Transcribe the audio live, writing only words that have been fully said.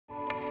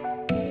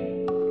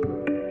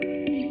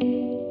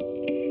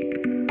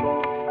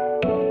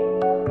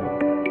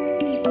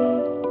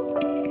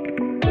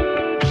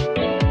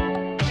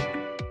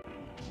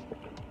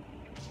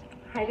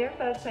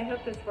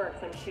if this works.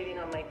 I'm shooting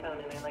on my phone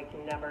and I like to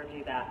never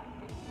do that.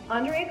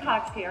 Andrea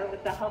Cox here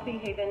with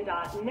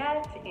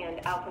thehealthyhaven.net and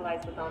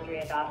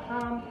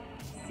alkalizewithandrea.com.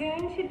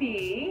 Soon to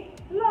be,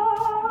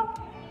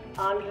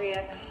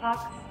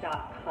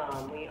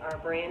 AndreaCox.com. We are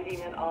branding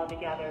it all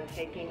together,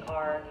 taking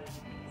our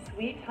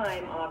sweet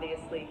time,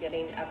 obviously,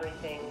 getting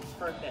everything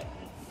perfect.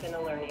 It's been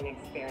a learning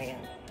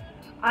experience.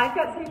 I've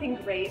got something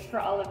great for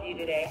all of you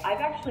today.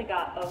 I've actually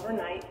got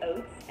overnight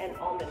oats and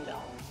almond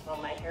milk. Well,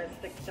 my hair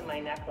sticks to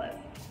my necklace.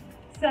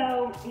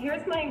 So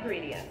here's my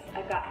ingredients.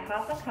 I've got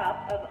half a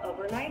cup of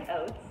overnight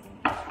oats.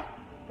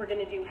 We're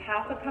gonna do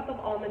half a cup of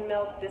almond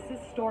milk. This is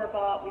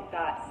store-bought. We've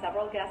got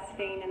several guests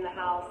staying in the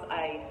house.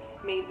 I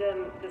made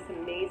them this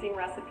amazing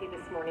recipe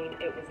this morning.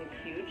 It was a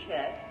huge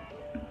hit.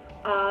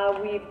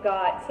 We've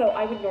got, so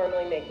I would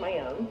normally make my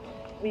own.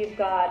 We've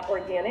got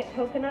organic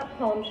coconut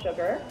palm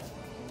sugar,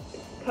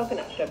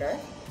 coconut sugar.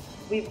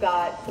 We've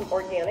got some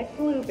organic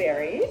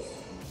blueberries,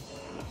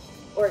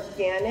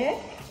 organic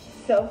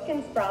soaked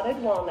and sprouted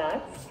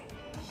walnuts,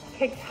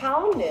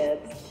 cacao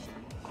nibs,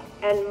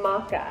 and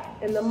maca.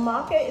 And the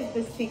maca is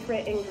the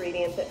secret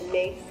ingredient that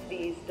makes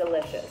these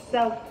delicious.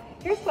 So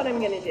here's what I'm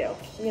gonna do.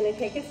 I'm gonna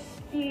take a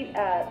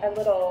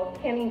little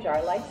canning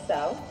jar like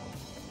so.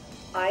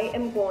 I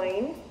am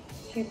going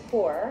to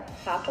pour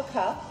half a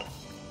cup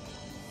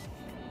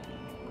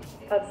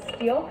of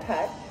steel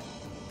cut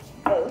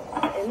oats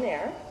in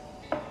there.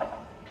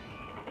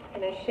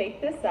 I'm gonna shake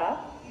this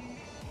up.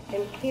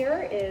 And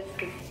here is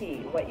the key,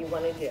 what you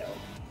want to do.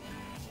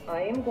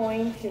 I am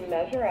going to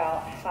measure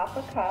out half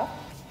a cup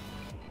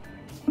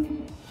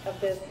of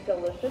this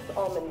delicious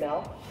almond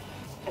milk,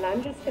 and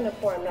I'm just going to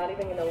pour, I'm not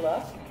even going to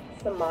look,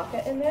 some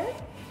maca in there,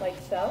 like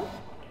so.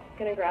 I'm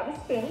going to grab a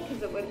spoon,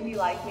 because it wouldn't be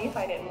like me if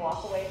I didn't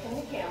walk away from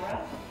the camera.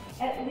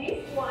 At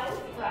least once,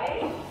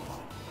 right?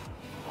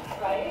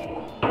 Right?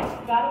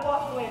 Gotta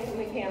walk away from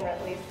the camera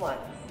at least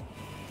once.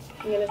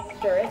 I'm going to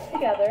stir it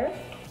together.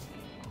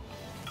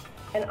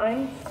 And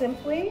I'm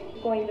simply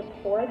going to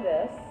pour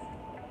this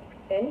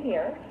in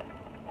here.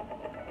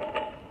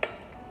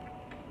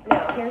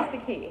 Now, here's the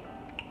key.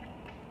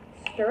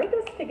 Stir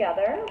this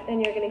together,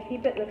 and you're going to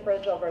keep it in the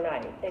fridge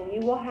overnight. And you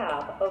will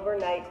have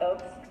overnight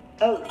oats,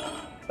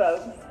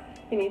 folks.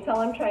 Can you tell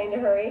I'm trying to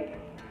hurry?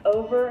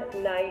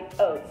 Overnight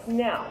oats.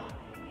 Now,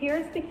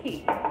 here's the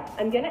key.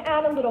 I'm going to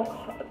add a little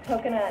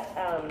coconut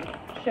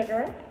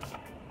sugar.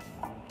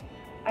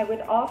 I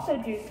would also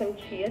do some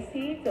chia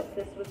seeds if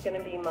this was going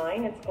to be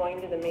mine. It's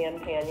going to the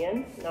man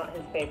Canyon, not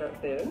his favorite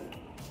food.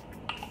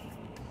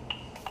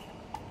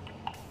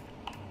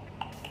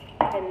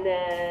 And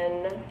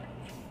then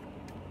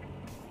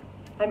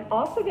I'm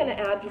also going to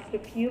add just a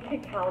few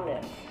cacao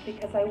nibs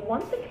because I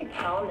want the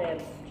cacao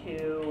nibs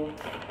to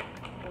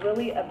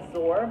really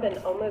absorb and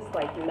almost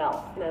like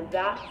melt. Now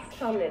that's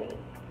how many,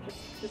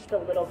 just a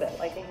little bit,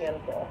 like a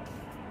handful.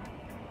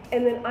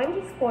 And then I'm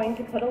just going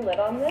to put a lid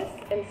on this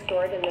and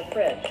store it in the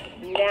fridge.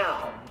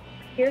 Now,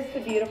 here's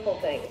the beautiful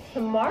thing.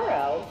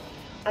 Tomorrow,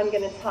 I'm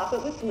gonna top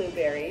it with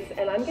blueberries,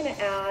 and I'm gonna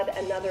add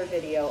another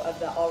video of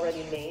the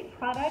already made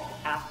product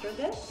after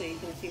this, so you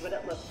can see what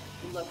it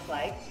looks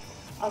like.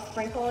 I'll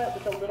sprinkle it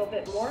with a little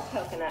bit more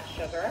coconut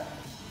sugar.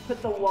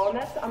 Put the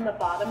walnuts on the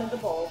bottom of the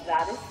bowl.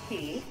 That is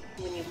key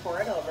when you pour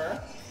it over.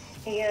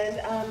 And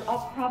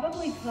I'll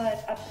probably put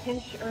a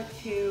pinch or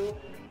two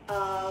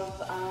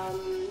of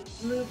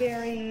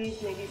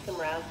blueberries, maybe some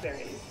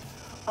raspberries.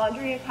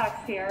 Andrea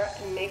Cox here,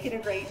 and make it a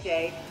great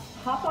day.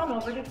 Hop on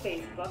over to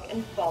Facebook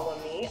and follow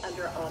me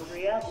under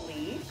Andrea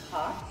Lee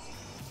Cox.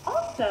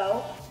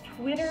 Also,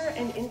 Twitter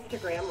and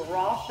Instagram,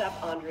 Raw Chef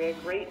Andrea,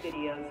 great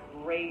videos,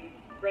 great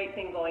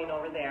thing going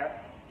over there.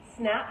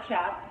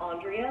 Snapchat,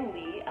 Andrea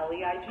Lee,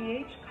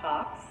 L-E-I-G-H,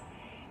 Cox.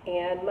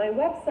 And my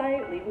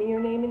website, leave me your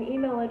name and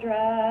email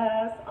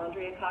address,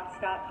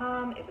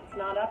 AndreaCox.com. If it's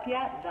not up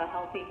yet,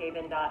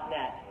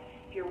 thehealthyhaven.net.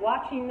 If you're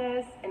watching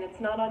this and it's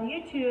not on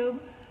YouTube,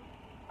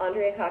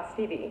 Andrea Cox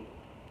TV.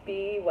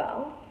 Be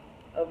well.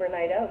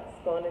 Overnight oats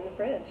going in the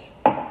fridge.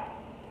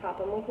 Top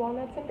them with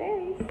walnuts and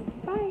berries.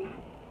 Bye.